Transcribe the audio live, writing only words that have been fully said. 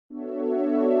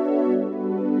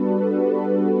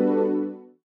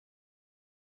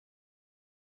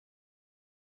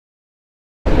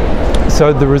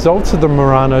So the results of the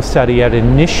MURANO study at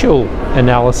initial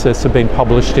analysis have been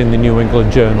published in the New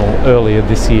England Journal earlier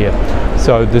this year.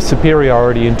 So the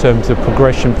superiority in terms of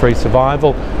progression-free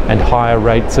survival and higher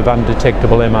rates of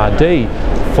undetectable MRD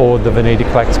for the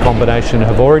venetoclax combination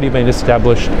have already been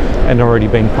established and already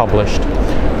been published.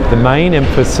 The main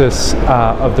emphasis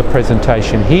of the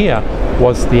presentation here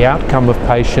was the outcome of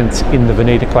patients in the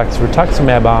venetoclax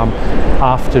rituximab arm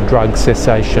after drug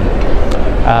cessation.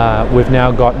 We've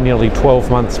now got nearly 12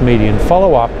 months median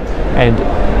follow-up, and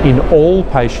in all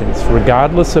patients,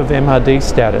 regardless of MRD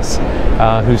status,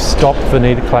 who stopped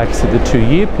venetoclax at the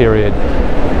 2-year period,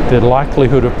 the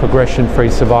likelihood of progression-free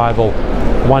survival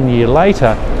 1 year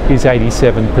later is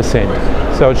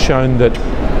 87%. So it's shown that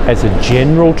as a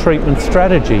general treatment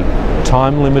strategy,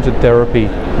 time-limited therapy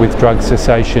with drug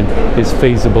cessation is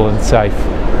feasible and safe.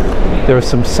 There are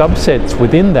some subsets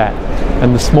within that,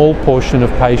 and the small portion of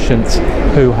patients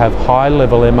who have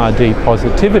high-level MRD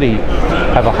positivity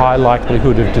have a high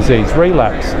likelihood of disease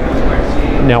relapse.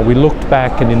 Now, we looked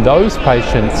back, and in those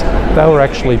patients, they were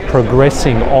actually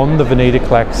progressing on the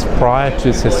venetoclax prior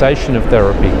to cessation of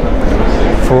therapy.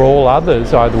 For all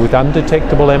others, either with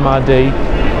undetectable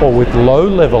MRD or with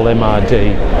low-level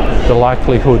MRD, the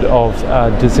likelihood of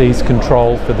disease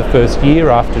control for the first year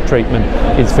after treatment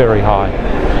is very high.